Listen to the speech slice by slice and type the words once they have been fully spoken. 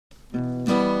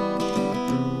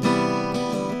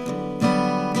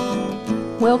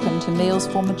Welcome to Meals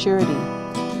for Maturity,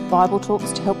 Bible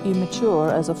talks to help you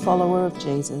mature as a follower of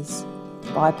Jesus,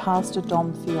 by Pastor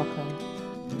Dom Fiocco.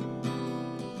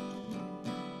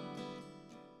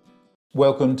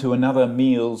 Welcome to another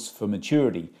Meals for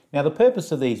Maturity. Now, the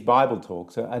purpose of these Bible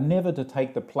talks are never to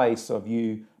take the place of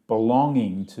you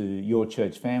belonging to your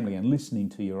church family and listening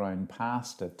to your own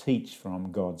pastor teach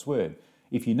from God's Word.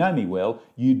 If you know me well,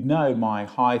 you'd know my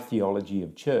high theology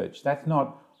of church. That's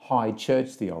not high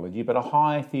church theology, but a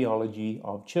high theology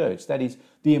of church. That is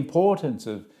the importance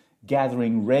of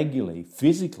gathering regularly,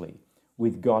 physically,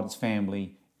 with God's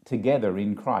family together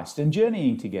in Christ and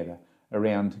journeying together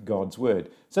around God's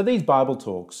Word. So these Bible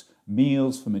talks,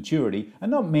 Meals for Maturity, are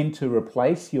not meant to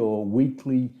replace your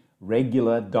weekly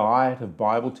regular diet of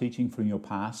Bible teaching from your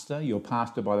pastor,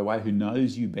 by the way, who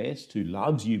knows you best, who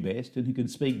loves you best, and who can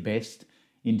speak best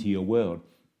into your world.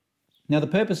 Now, the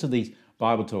purpose of these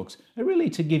Bible talks are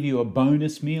really to give you a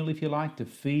bonus meal, if you like, to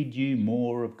feed you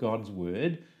more of God's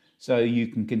Word so you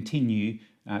can continue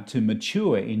to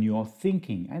mature in your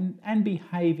thinking and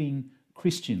behaving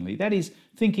Christianly. That is,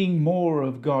 thinking more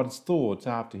of God's thoughts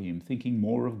after Him, thinking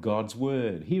more of God's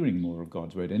Word, hearing more of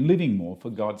God's Word, and living more for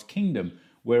God's kingdom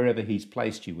wherever He's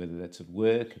placed you, whether that's at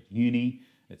work, at uni,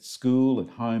 at school,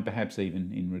 at home, perhaps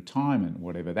even in retirement,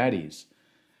 whatever that is.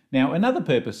 Now, another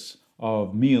purpose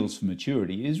of Meals for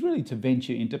Maturity is really to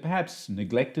venture into perhaps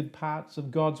neglected parts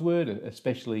of God's Word,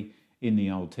 especially in the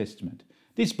Old Testament.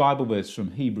 This Bible verse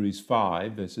from Hebrews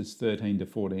 5, verses 13 to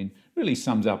 14, really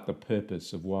sums up the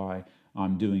purpose of why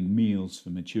I'm doing Meals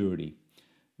for Maturity.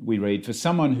 We read, "For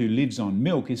someone who lives on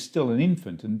milk is still an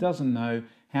infant and doesn't know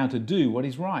how to do what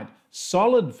is right.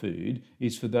 Solid food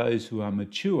is for those who are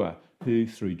mature, who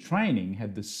through training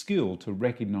have the skill to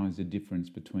recognize the difference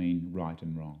between right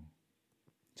and wrong."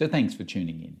 So thanks for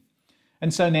tuning in.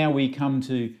 And so now we come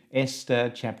to Esther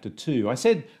chapter 2. I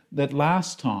said that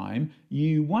last time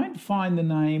you won't find the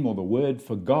name or the word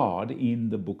for God in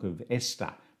the book of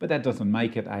Esther, but that doesn't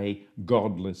make it a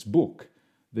godless book.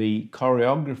 The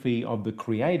choreography of the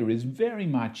Creator is very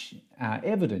much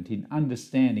evident in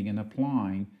understanding and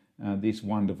applying this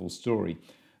wonderful story.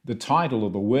 The title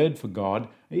or the word for God,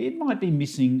 it might be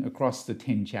missing across the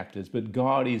 10 chapters, but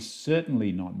God is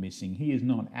certainly not missing. He is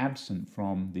not absent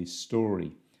from this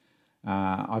story.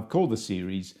 I've called the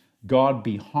series God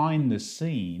Behind the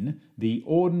Scene, the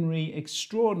ordinary,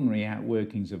 extraordinary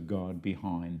outworkings of God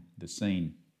behind the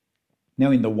scene.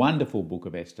 Now, in the wonderful book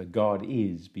of Esther, God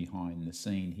is behind the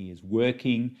scene. He is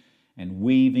working and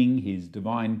weaving His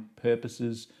divine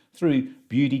purposes through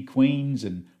beauty queens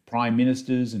and prime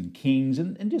ministers and kings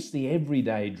and just the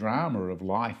everyday drama of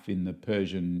life in the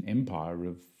Persian Empire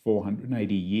of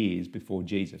 480 years before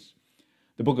Jesus.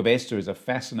 The book of Esther is a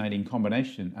fascinating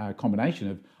combination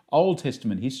of Old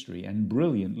Testament history and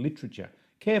brilliant literature,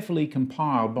 carefully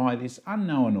compiled by this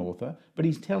unknown author, but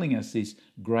he's telling us this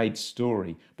great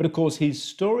story. But of course, his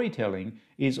storytelling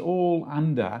is all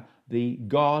under the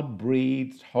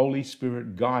God-breathed Holy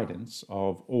Spirit guidance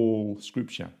of all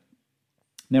Scripture.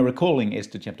 Now, recalling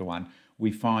Esther chapter 1, we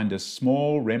find a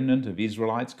small remnant of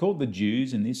Israelites called the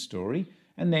Jews in this story,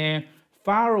 and they're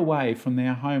far away from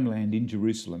their homeland in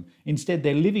Jerusalem. Instead,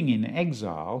 they're living in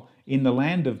exile in the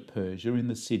land of Persia in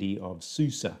the city of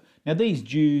Susa. Now, these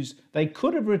Jews, they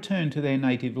could have returned to their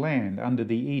native land under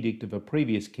the edict of a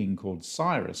previous king called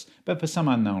Cyrus, but for some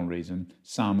unknown reason,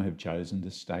 some have chosen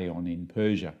to stay on in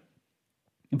Persia.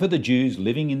 And for the Jews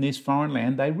living in this foreign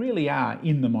land, they really are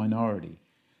in the minority.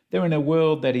 They're in a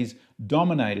world that is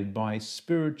dominated by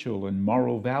spiritual and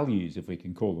moral values, if we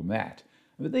can call them that.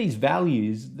 But these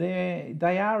values, they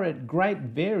are at great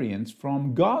variance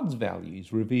from God's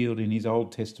values revealed in His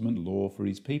Old Testament law for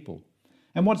His people.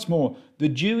 And what's more, the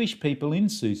Jewish people in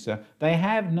Susa, they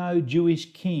have no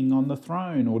Jewish king on the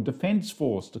throne or defence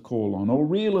force to call on or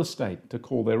real estate to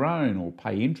call their own or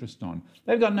pay interest on.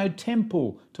 They've got no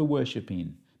temple to worship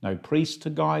in, no priest to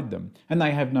guide them, and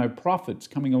they have no prophets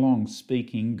coming along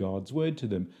speaking God's word to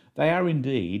them. They are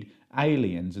indeed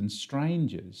aliens and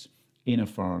strangers in a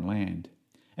foreign land.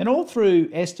 And all through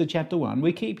Esther chapter 1,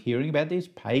 we keep hearing about this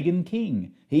pagan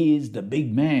king. He is the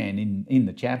big man in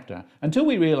the chapter, until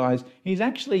we realise he's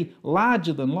actually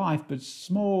larger than life, but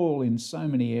small in so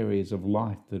many areas of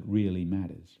life that really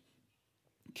matters.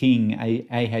 King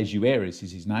Ahasuerus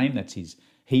is his name. That's his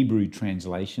Hebrew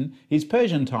translation. His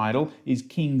Persian title is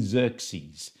King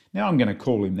Xerxes. Now, I'm going to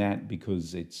call him that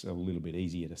because it's a little bit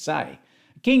easier to say.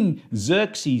 King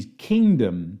Xerxes'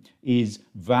 kingdom is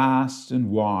vast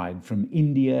and wide, from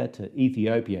India to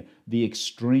Ethiopia, the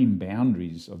extreme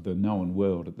boundaries of the known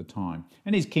world at the time.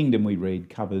 And his kingdom, we read,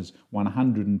 covers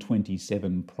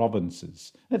 127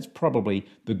 provinces. That's probably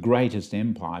the greatest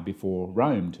empire before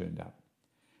Rome turned up.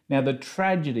 Now, the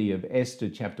tragedy of Esther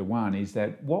chapter 1 is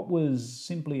that what was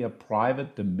simply a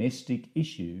private domestic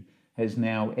issue has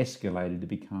now escalated to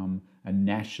become a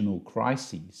national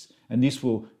crisis, and this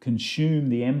will consume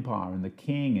the empire and the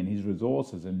king and his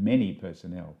resources and many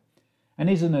personnel. And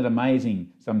isn't it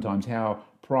amazing sometimes how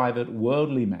private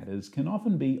worldly matters can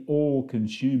often be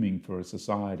all-consuming for a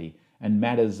society, and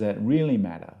matters that really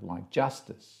matter, like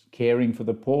justice, caring for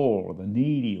the poor or the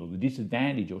needy or the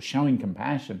disadvantaged, or showing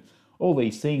compassion, all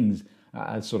these things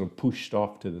are sort of pushed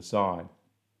off to the side.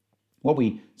 What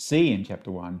we see in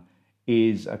chapter 1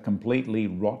 is a completely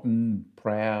rotten,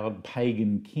 proud,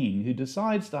 pagan king who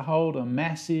decides to hold a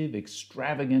massive,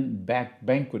 extravagant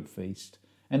banquet feast.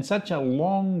 And such a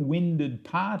long-winded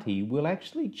party will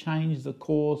actually change the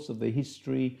course of the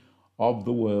history of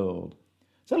the world.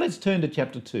 So let's turn to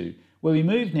chapter 2, where we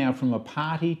move now from a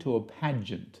party to a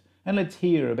pageant. And let's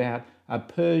hear about a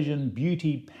Persian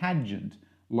beauty pageant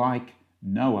like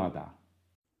no other.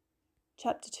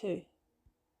 Chapter 2.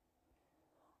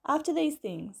 After these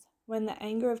things, when the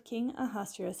anger of King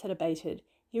Ahasuerus had abated,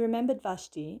 he remembered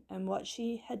Vashti and what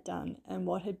she had done and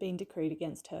what had been decreed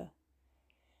against her.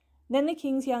 Then the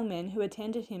king's young men who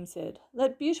attended him said,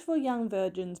 "Let beautiful young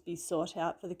virgins be sought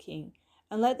out for the king,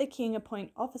 and let the king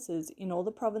appoint officers in all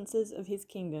the provinces of his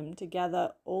kingdom to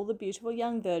gather all the beautiful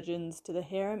young virgins to the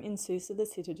harem in Susa the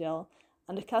citadel,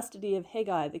 under custody of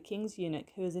Hegai the king's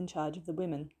eunuch who is in charge of the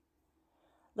women.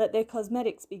 Let their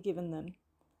cosmetics be given them,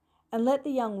 and let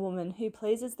the young woman who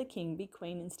pleases the king be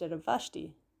queen instead of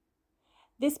Vashti."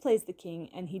 This pleased the king,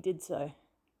 and he did so.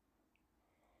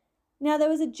 Now there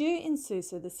was a Jew in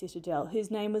Susa the citadel,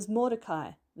 whose name was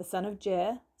Mordecai, the son of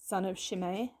Jair, son of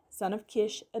Shimei, son of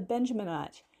Kish, a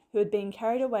Benjaminite, who had been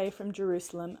carried away from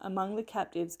Jerusalem among the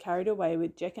captives carried away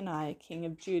with Jeconiah king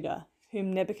of Judah,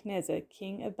 whom Nebuchadnezzar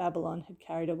king of Babylon had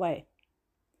carried away.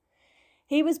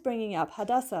 He was bringing up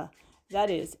Hadassah, that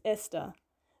is, Esther,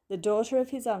 the daughter of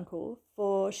his uncle,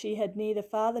 for she had neither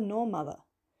father nor mother.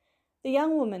 The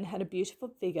young woman had a beautiful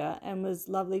figure and was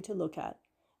lovely to look at,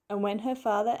 and when her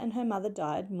father and her mother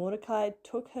died, Mordecai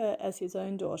took her as his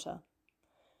own daughter.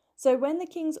 So when the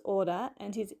king's order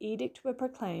and his edict were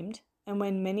proclaimed, and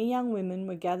when many young women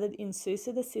were gathered in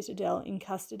Susa the citadel in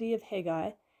custody of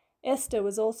Hegai, Esther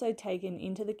was also taken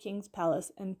into the king's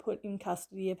palace and put in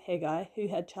custody of Hegai, who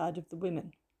had charge of the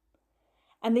women.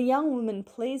 And the young woman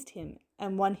pleased him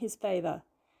and won his favour,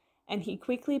 and he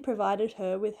quickly provided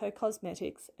her with her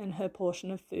cosmetics and her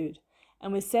portion of food,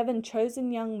 and with 7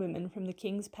 chosen young women from the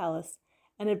king's palace,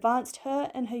 and advanced her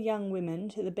and her young women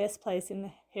to the best place in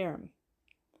the harem.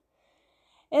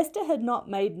 Esther had not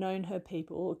made known her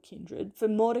people or kindred, for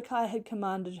Mordecai had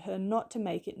commanded her not to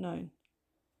make it known.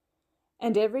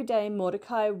 And every day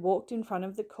Mordecai walked in front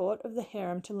of the court of the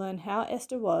harem to learn how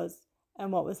Esther was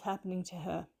and what was happening to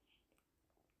her.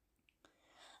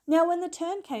 Now when the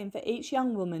turn came for each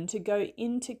young woman to go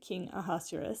into King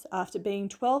Ahasuerus, after being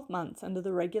 12 months under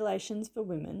the regulations for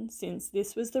women, since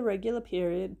this was the regular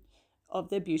period of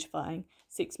their beautifying,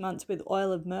 6 months with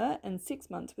oil of myrrh and 6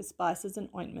 months with spices and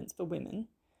ointments for women,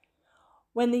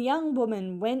 when the young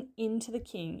woman went in to the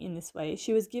king in this way,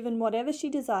 she was given whatever she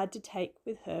desired to take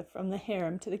with her from the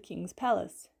harem to the king's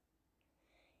palace.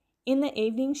 In the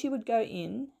evening she would go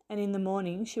in, and in the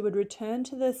morning she would return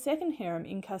to the second harem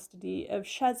in custody of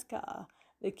Shazgah,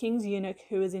 the king's eunuch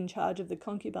who was in charge of the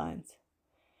concubines.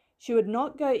 She would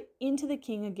not go into the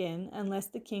king again unless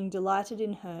the king delighted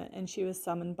in her and she was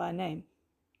summoned by name.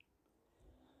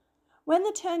 When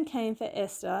the turn came for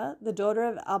Esther, the daughter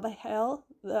of Abihail,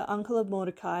 the uncle of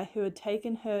Mordecai, who had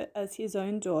taken her as his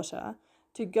own daughter,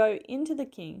 to go into the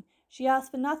king, she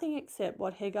asked for nothing except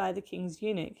what Hegai the king's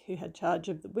eunuch, who had charge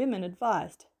of the women,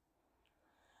 advised.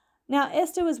 Now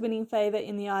Esther was winning favour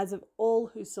in the eyes of all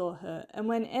who saw her, and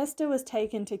when Esther was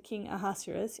taken to King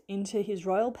Ahasuerus into his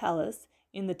royal palace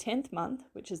in the 10th month,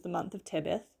 which is the month of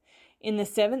Tebeth, in the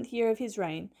 7th year of his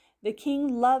reign, the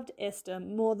king loved Esther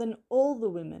more than all the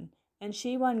women, and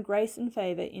she won grace and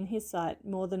favour in his sight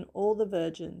more than all the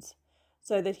virgins,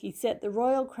 so that he set the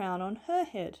royal crown on her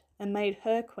head and made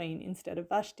her queen instead of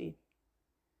Vashti.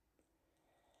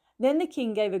 Then the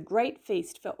king gave a great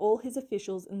feast for all his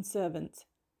officials and servants.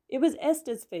 It was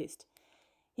Esther's feast.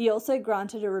 He also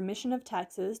granted a remission of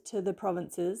taxes to the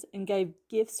provinces and gave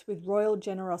gifts with royal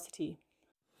generosity.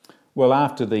 Well,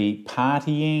 after the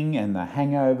partying and the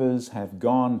hangovers have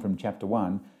gone from chapter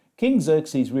 1, King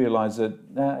Xerxes realised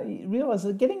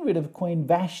that getting rid of Queen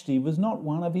Vashti was not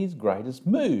one of his greatest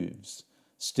moves.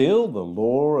 Still, the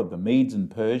law of the Medes and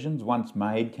Persians, once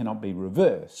made, cannot be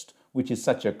reversed, which is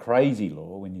such a crazy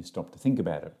law when you stop to think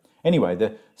about it. Anyway,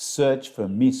 the search for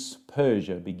Miss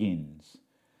Persia begins.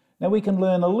 Now we can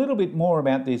learn a little bit more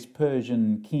about this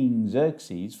Persian King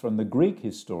Xerxes from the Greek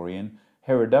historian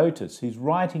Herodotus, who's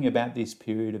writing about this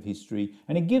period of history,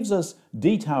 and he gives us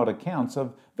detailed accounts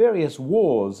of various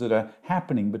wars that are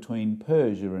happening between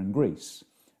Persia and Greece.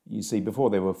 You see, before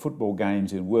there were football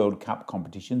games and World Cup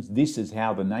competitions, this is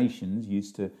how the nations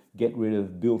used to get rid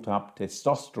of built-up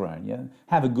testosterone. Yeah?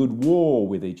 Have a good war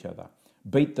with each other.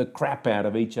 Beat the crap out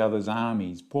of each other's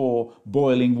armies. Pour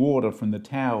boiling water from the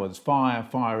towers. Fire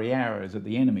fiery arrows at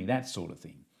the enemy. That sort of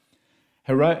thing.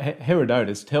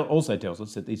 Herodotus also tells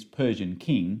us that this Persian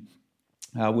king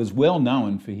was well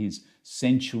known for his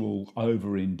sensual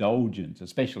overindulgence,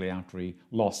 especially after he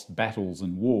lost battles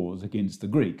and wars against the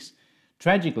Greeks.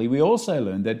 Tragically, we also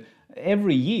learned that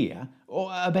every year,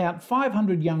 about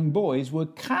 500 young boys were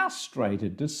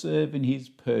castrated to serve in his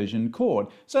Persian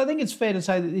court. So I think it's fair to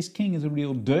say that this king is a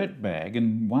real dirtbag,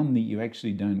 and one that you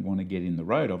actually don't want to get in the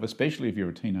road of, especially if you're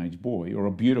a teenage boy or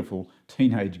a beautiful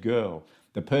teenage girl.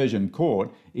 The Persian court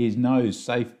is no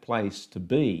safe place to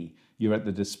be. You're at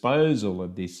the disposal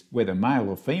of this, whether male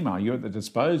or female, you're at the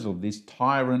disposal of this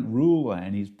tyrant ruler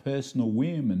and his personal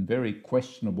whim and very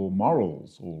questionable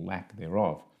morals, or lack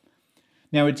thereof.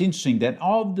 Now, it's interesting that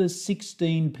of the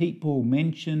 16 people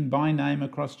mentioned by name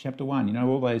across chapter 1,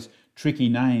 all those tricky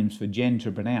names for Jen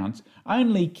to pronounce,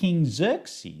 only King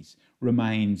Xerxes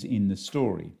remains in the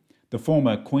story. The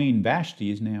former Queen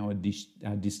Vashti is now a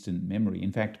distant memory.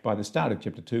 In fact, by the start of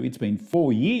chapter 2, it's been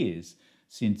 4 years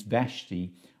since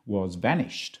Vashti was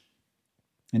vanished.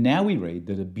 And now we read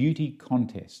that a beauty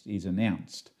contest is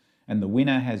announced, and the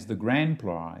winner has the grand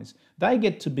prize. They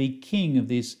get to be king of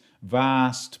this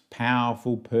vast,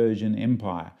 powerful Persian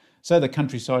empire. So the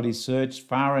countryside is searched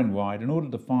far and wide in order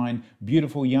to find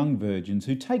beautiful young virgins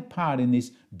who take part in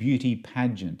this beauty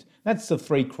pageant. That's the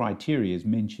 3 criteria as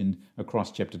mentioned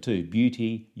across chapter 2,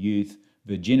 beauty, youth,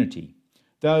 virginity.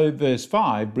 Though verse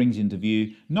 5 brings into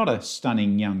view not a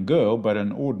stunning young girl, but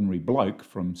an ordinary bloke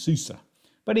from Susa.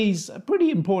 But he's a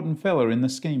pretty important fella in the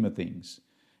scheme of things.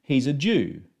 He's a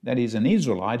Jew, that is an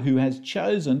Israelite who has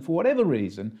chosen, for whatever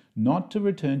reason, not to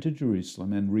return to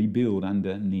Jerusalem and rebuild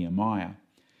under Nehemiah.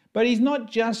 But he's not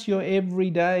just your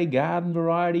everyday garden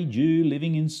variety Jew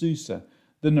living in Susa.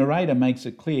 The narrator makes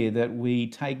it clear that we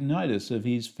take notice of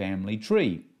his family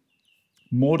tree.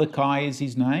 Mordecai is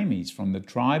his name. He's from the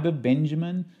tribe of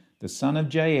Benjamin, the son of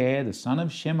Jair, the son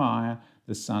of Shemaiah,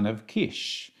 the son of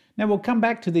Kish. Now, we'll come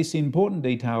back to this important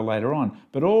detail later on,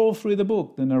 but all through the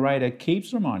book, the narrator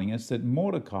keeps reminding us that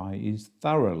Mordecai is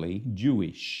thoroughly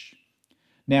Jewish.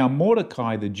 Now,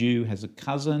 Mordecai the Jew has a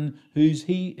cousin who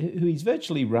he's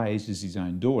virtually raised as his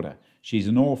own daughter. She's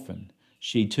an orphan.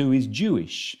 She too is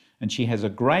Jewish, and she has a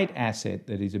great asset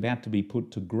that is about to be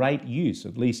put to great use,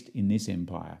 at least in this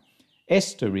empire.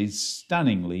 Esther is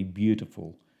stunningly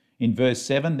beautiful. In verse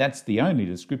 7, that's the only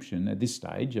description at this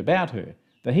stage about her.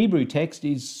 The Hebrew text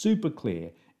is super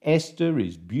clear. Esther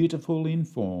is beautiful in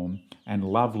form and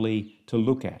lovely to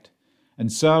look at.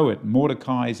 And so, at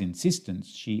Mordecai's insistence,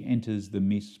 she enters the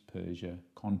Miss Persia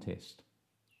contest.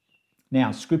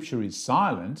 Now, Scripture is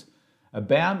silent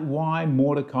about why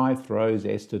Mordecai throws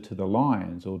Esther to the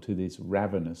lions or to this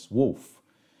ravenous wolf.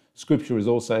 Scripture is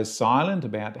also silent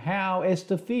about how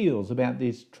Esther feels about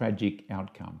this tragic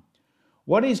outcome.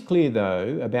 What is clear,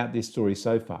 though, about this story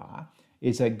so far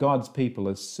is that God's people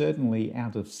are certainly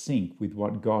out of sync with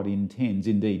what God intends,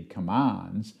 indeed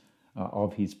commands,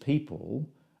 of his people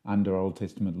under Old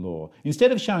Testament law.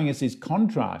 Instead of showing us this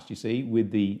contrast, you see,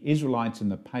 with the Israelites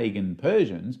and the pagan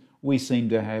Persians, we seem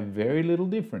to have very little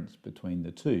difference between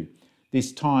the two.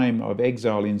 This time of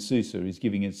exile in Susa is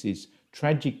giving us this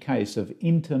tragic case of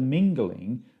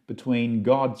intermingling between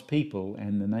God's people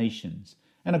and the nations.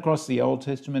 And across the Old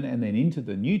Testament and then into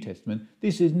the New Testament,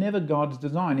 this is never God's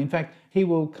design. In fact, he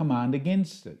will command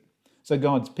against it. So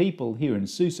God's people here in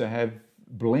Susa have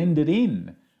blended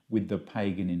in with the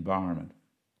pagan environment.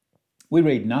 We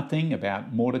read nothing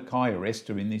about Mordecai or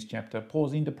Esther in this chapter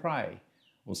pausing to pray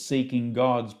or seeking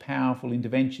God's powerful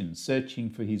intervention, searching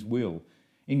for his will.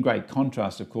 In great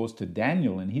contrast, of course, to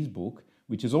Daniel and his book,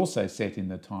 which is also set in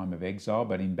the time of exile,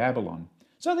 but in Babylon.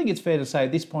 So I think it's fair to say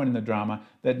at this point in the drama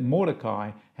that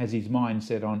Mordecai has his mind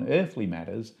set on earthly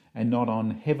matters and not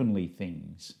on heavenly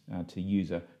things, to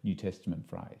use a New Testament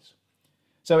phrase.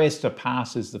 So Esther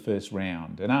passes the first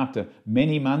round, and after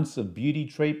many months of beauty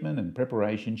treatment and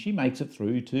preparation, she makes it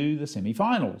through to the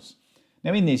semi-finals.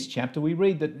 Now, in this chapter, we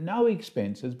read that no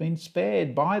expense has been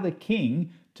spared by the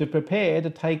king to prepare to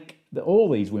take all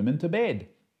these women to bed.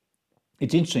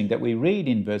 It's interesting that we read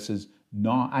in verses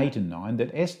 8 and 9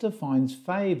 that Esther finds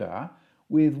favour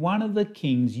with one of the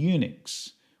king's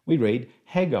eunuchs. We read,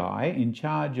 Haggai, in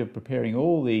charge of preparing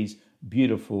all these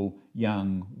beautiful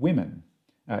young women,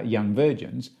 young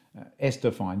virgins,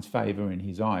 Esther finds favour in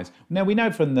his eyes. Now, we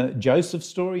know from the Joseph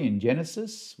story in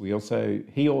Genesis,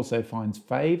 he also finds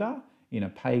favour in a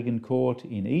pagan court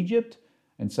in Egypt,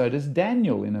 and so does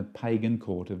Daniel in a pagan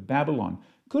court of Babylon.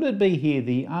 Could it be here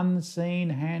the unseen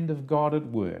hand of God at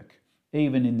work,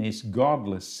 even in this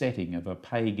godless setting of a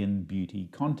pagan beauty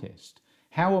contest?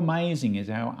 How amazing is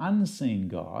our unseen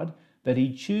God that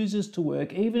he chooses to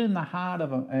work even in the heart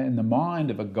and the mind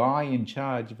of a guy in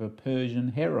charge of a Persian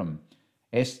harem.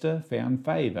 Esther found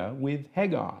favour with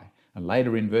Haggai. And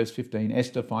later in verse 15,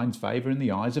 Esther finds favour in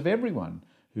the eyes of everyone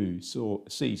who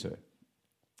sees her.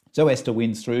 So Esther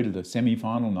wins through to the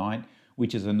semi-final night,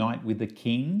 which is a night with the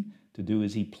king to do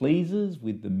as he pleases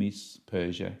with the Miss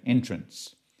Persia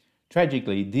entrance.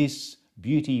 Tragically, this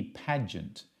beauty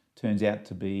pageant turns out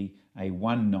to be a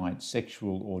one-night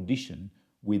sexual audition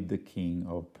with the king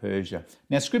of Persia.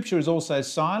 Now, Scripture is also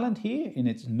silent here in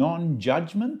its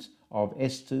non-judgment of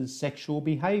Esther's sexual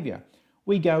behaviour.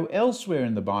 We go elsewhere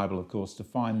in the Bible, of course, to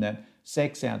find that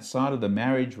sex outside of the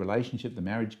marriage relationship, the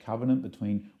marriage covenant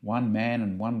between one man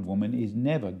and one woman, is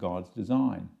never God's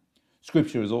design.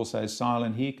 Scripture is also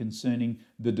silent here concerning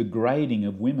the degrading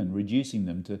of women, reducing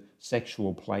them to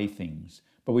sexual playthings.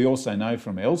 But we also know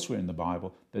from elsewhere in the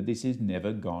Bible that this is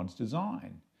never God's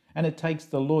design. And it takes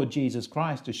the Lord Jesus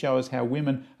Christ to show us how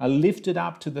women are lifted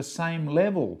up to the same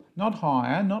level, not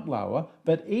higher, not lower,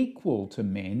 but equal to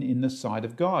men in the sight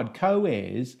of God,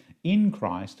 co-heirs in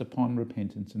Christ upon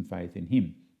repentance and faith in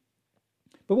him.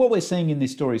 But what we're seeing in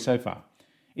this story so far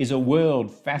is a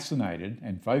world fascinated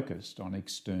and focused on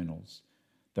externals.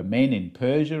 The men in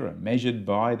Persia are measured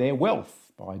by their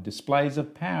wealth, by displays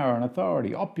of power and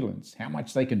authority, opulence, how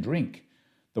much they can drink.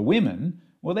 The women,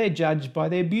 well, they're judged by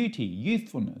their beauty,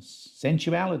 youthfulness,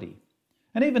 sensuality.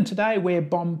 And even today, we're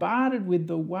bombarded with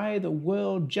the way the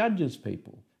world judges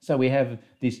people. So we have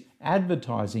this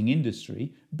advertising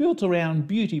industry built around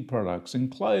beauty products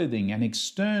and clothing and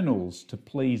externals to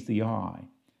please the eye.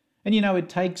 And it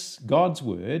takes God's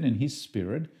word and his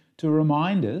spirit to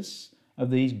remind us of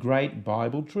these great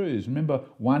Bible truths. Remember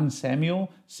 1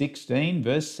 Samuel 16,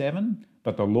 verse 7?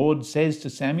 But the Lord says to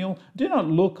Samuel, do not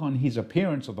look on his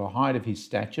appearance or the height of his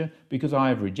stature, because I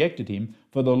have rejected him.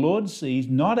 For the Lord sees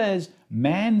not as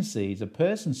man sees, a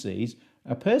person sees.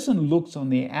 A person looks on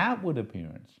the outward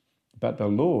appearance, but the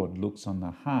Lord looks on the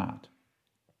heart.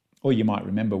 Or you might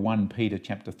remember 1 Peter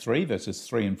chapter 3, verses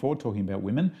 3 and 4, talking about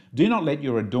women. Do not let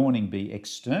your adorning be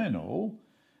external,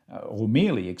 or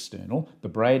merely external, the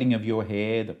braiding of your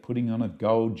hair, the putting on of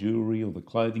gold jewellery, or the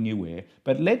clothing you wear,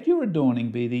 but let your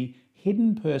adorning be the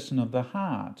hidden person of the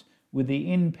heart, with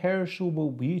the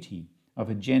imperishable beauty of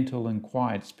a gentle and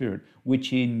quiet spirit,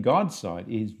 which in God's sight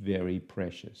is very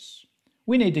precious.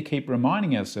 We need to keep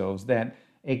reminding ourselves that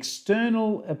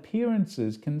external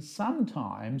appearances can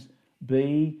sometimes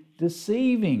be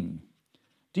deceiving.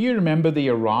 Do you remember the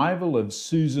arrival of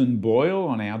Susan Boyle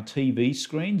on our TV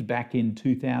screens back in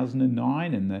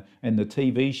 2009 and the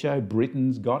TV show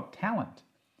Britain's Got Talent?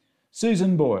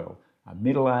 Susan Boyle, a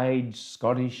middle-aged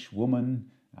Scottish woman,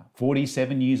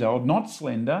 47 years old, not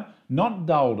slender, not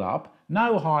dolled up,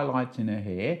 no highlights in her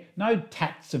hair, no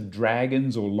tats of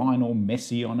dragons or Lionel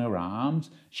Messi on her arms.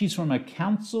 She's from a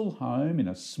council home in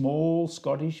a small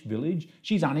Scottish village.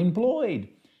 She's unemployed.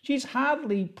 She's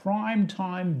hardly prime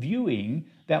time viewing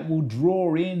that will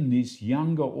draw in this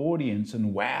younger audience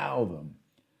and wow them.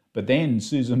 But then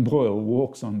Susan Boyle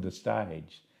walks on the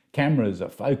stage. Cameras are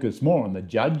focused more on the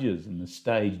judges and the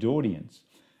staged audience.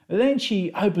 And then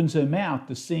she opens her mouth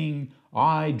to sing,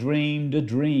 I Dreamed a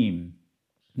Dream.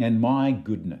 And my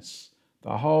goodness,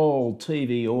 the whole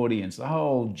TV audience, the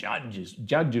whole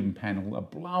judging panel are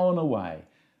blown away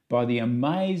by the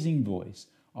amazing voice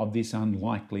of this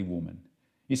unlikely woman.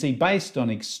 You see, based on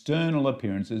external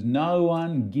appearances, no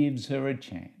one gives her a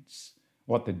chance.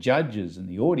 What the judges and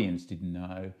the audience didn't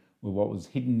know were what was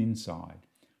hidden inside,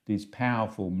 this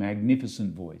powerful,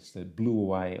 magnificent voice that blew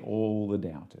away all the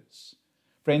doubters.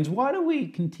 Friends, why do we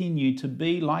continue to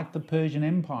be like the Persian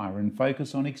Empire and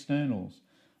focus on externals?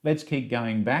 Let's keep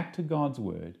going back to God's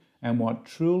word and what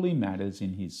truly matters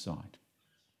in his sight.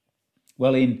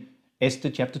 Well, in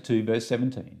Esther chapter 2, verse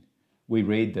 17, we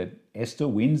read that Esther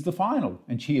wins the final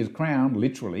and she is crowned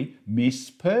literally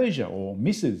Miss Persia or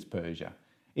Mrs. Persia.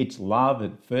 It's love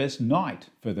at first night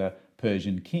for the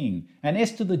Persian king, and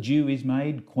Esther the Jew is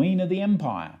made queen of the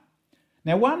empire.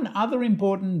 Now, one other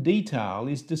important detail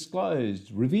is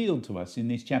disclosed, revealed to us in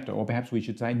this chapter, or perhaps we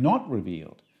should say not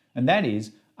revealed, and that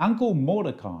is Uncle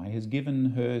Mordecai has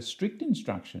given her strict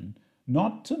instruction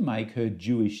not to make her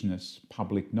Jewishness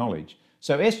public knowledge.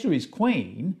 So Esther is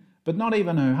queen, but not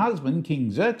even her husband,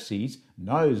 King Xerxes,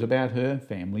 knows about her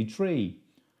family tree.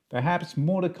 Perhaps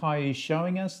Mordecai is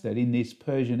showing us that in this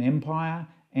Persian Empire,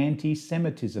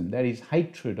 anti-Semitism, that is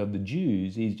hatred of the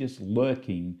Jews, is just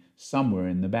lurking somewhere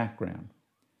in the background.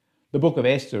 The book of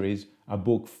Esther is a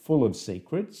book full of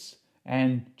secrets,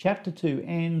 and chapter 2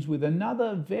 ends with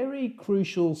another very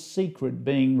crucial secret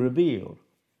being revealed.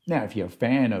 Now, if you're a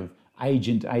fan of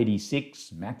Agent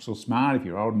 86, Maxwell Smart, if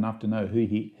you're old enough to know who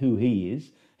he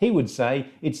is, he would say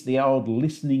it's the old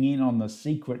listening in on the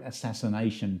secret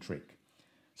assassination trick.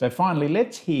 So finally,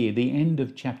 let's hear the end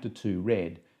of chapter 2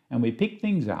 read, and we pick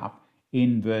things up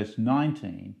in verse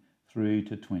 19 through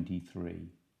to 23.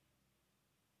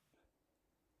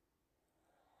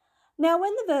 Now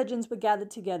when the virgins were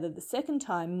gathered together the second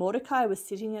time, Mordecai was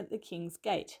sitting at the king's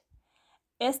gate.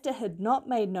 Esther had not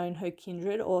made known her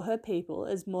kindred or her people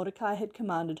as Mordecai had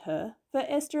commanded her, for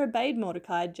Esther obeyed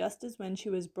Mordecai just as when she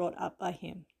was brought up by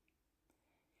him.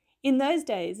 In those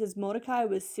days, as Mordecai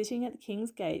was sitting at the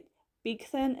king's gate,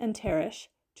 Bigthan and Teresh,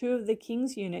 two of the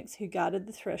king's eunuchs who guarded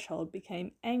the threshold,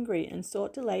 became angry and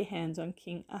sought to lay hands on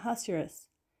King Ahasuerus.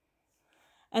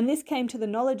 And this came to the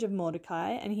knowledge of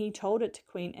Mordecai, and he told it to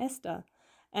Queen Esther,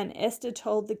 and Esther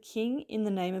told the king in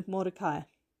the name of Mordecai.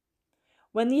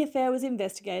 When the affair was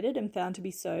investigated and found to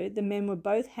be so, the men were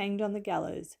both hanged on the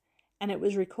gallows, and it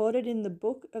was recorded in the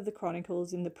book of the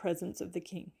Chronicles in the presence of the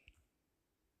king.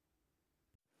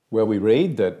 Well, we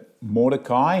read that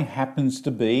Mordecai happens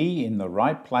to be in the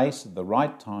right place at the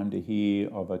right time to hear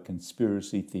of a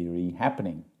conspiracy theory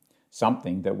happening,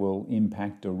 something that will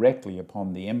impact directly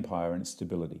upon the empire and its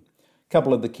stability. A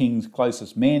couple of the king's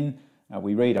closest men,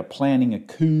 we read, are planning a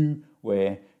coup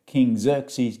where King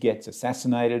Xerxes gets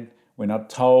assassinated. We're not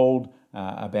told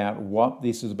about what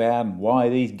this is about and why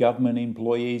these government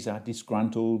employees are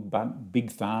disgruntled, but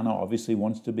Bigthana obviously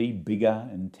wants to be bigger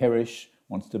and Teresh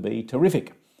wants to be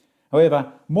terrific.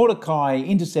 However, Mordecai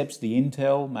intercepts the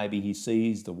intel. Maybe he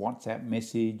sees the WhatsApp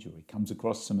message, or he comes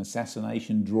across some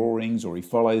assassination drawings, or he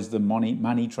follows the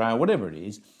money trail, whatever it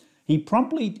is. He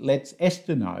promptly lets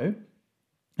Esther know,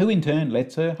 who in turn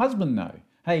lets her husband know.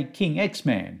 Hey, King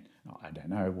X-Man. I don't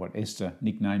know what Esther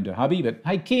nicknamed her hubby, but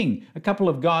hey, King, a couple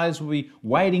of guys will be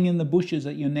waiting in the bushes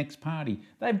at your next party.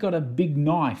 They've got a big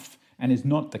knife and is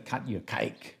not to cut your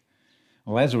cake.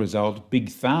 Well, as a result,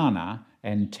 Bigthana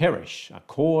and Teresh are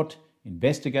caught,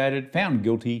 investigated, found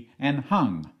guilty and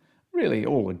hung. Really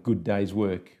all a good day's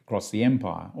work across the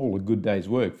empire, all a good day's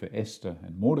work for Esther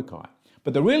and Mordecai.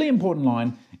 But the really important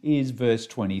line is verse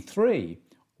 23.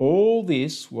 All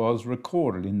this was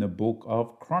recorded in the book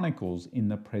of Chronicles in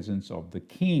the presence of the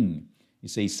king. You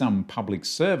see, some public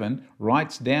servant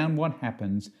writes down what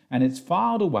happens and it's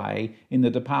filed away in the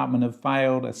Department of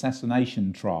Failed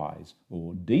Assassination Tries,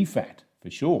 or DFAT for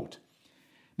short.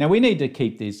 Now, we need to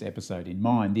keep this episode in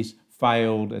mind, this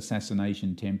failed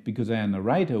assassination attempt, because our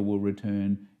narrator will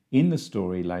return in the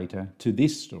story later to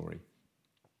this story.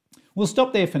 We'll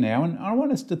stop there for now, and I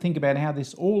want us to think about how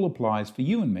this all applies for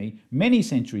you and me many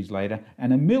centuries later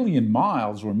and 1,000,000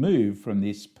 miles removed from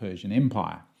this Persian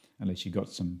Empire, unless you've got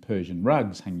some Persian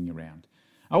rugs hanging around.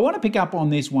 I want to pick up on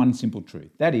this one simple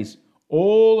truth. That is,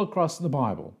 all across the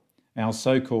Bible, our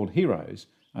so-called heroes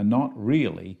are not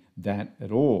really that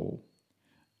at all.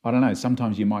 I don't know,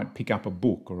 sometimes you might pick up a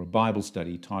book or a Bible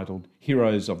study titled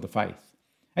Heroes of the Faith,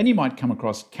 and you might come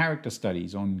across character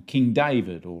studies on King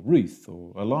David or Ruth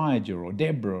or Elijah or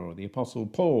Deborah or the Apostle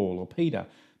Paul or Peter.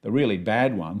 The really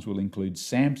bad ones will include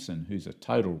Samson, who's a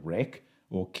total wreck,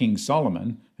 or King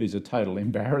Solomon, who's a total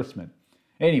embarrassment.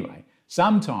 Anyway,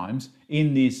 sometimes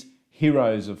in this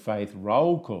Heroes of Faith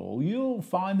roll call, you'll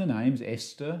find the names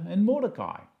Esther and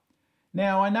Mordecai.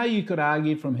 Now, I know you could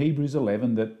argue from Hebrews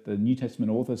 11 that the New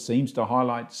Testament author seems to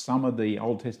highlight some of the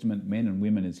Old Testament men and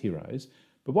women as heroes,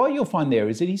 but what you'll find there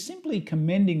is that he's simply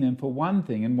commending them for one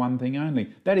thing and one thing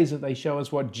only. That is that they show us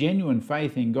what genuine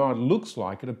faith in God looks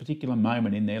like at a particular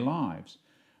moment in their lives.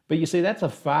 But you see, that's a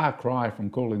far cry from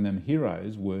calling them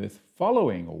heroes worth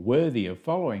following or worthy of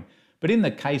following. But in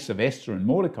the case of Esther and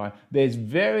Mordecai, there's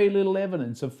very little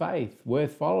evidence of faith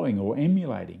worth following or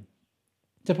emulating.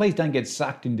 So please don't get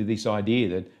sucked into this idea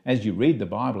that as you read the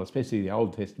Bible, especially the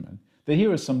Old Testament, that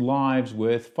here are some lives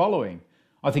worth following.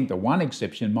 I think the one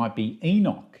exception might be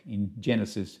Enoch in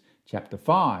Genesis chapter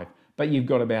 5, but you've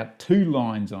got about 2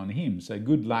 lines on him, so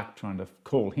good luck trying to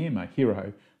call him a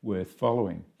hero worth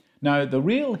following. No, the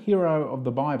real hero of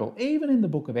the Bible, even in the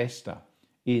book of Esther,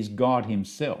 is God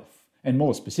himself, and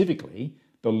more specifically,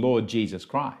 the Lord Jesus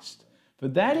Christ. For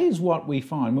that is what we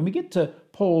find when we get to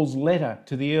Paul's letter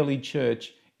to the early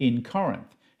church in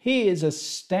Corinth. He is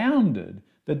astounded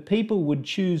that people would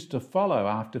choose to follow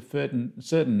after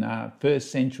certain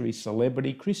first century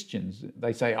celebrity Christians.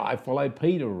 They say, I follow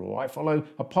Peter, or I follow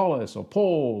Apollos, or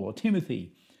Paul, or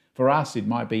Timothy. For us, it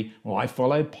might be, well, I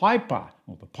follow Piper,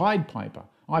 or the Pied Piper.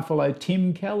 I follow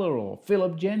Tim Keller, or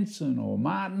Philip Jensen, or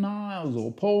Martin Niles,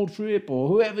 or Paul Tripp, or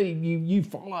whoever you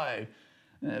follow.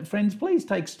 Friends, please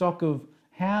take stock of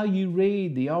how you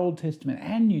read the Old Testament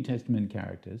and New Testament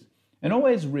characters, and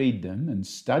always read them and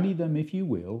study them, if you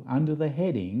will, under the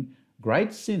heading,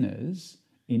 Great Sinners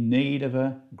in Need of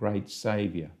a Great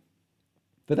Saviour.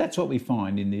 For that's what we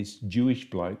find in this Jewish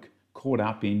bloke caught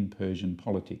up in Persian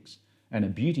politics, and a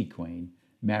beauty queen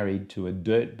married to a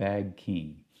dirtbag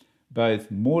king. Both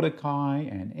Mordecai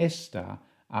and Esther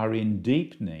are in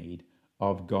deep need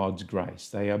of God's grace.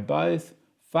 They are both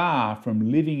far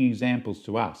from living examples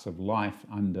to us of life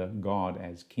under God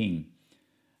as King.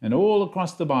 And all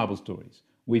across the Bible stories,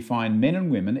 we find men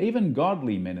and women, even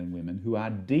godly men and women, who are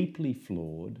deeply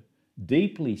flawed,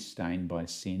 deeply stained by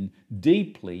sin,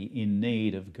 deeply in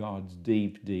need of God's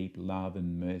deep, deep love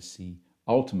and mercy,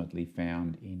 ultimately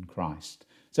found in Christ.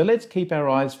 So let's keep our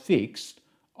eyes fixed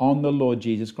on the Lord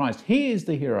Jesus Christ. He is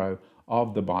the hero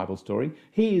of the Bible story.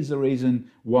 He is the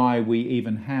reason why we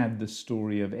even have the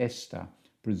story of Esther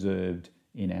preserved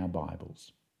in our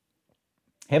Bibles.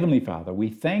 Heavenly Father, we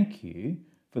thank you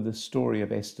for the story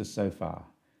of Esther so far.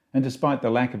 And despite the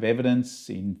lack of evidence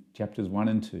in chapters 1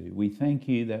 and 2, we thank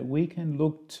you that we can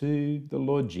look to the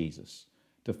Lord Jesus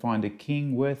to find a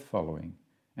king worth following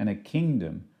and a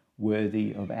kingdom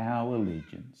worthy of our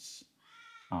allegiance.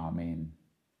 Amen.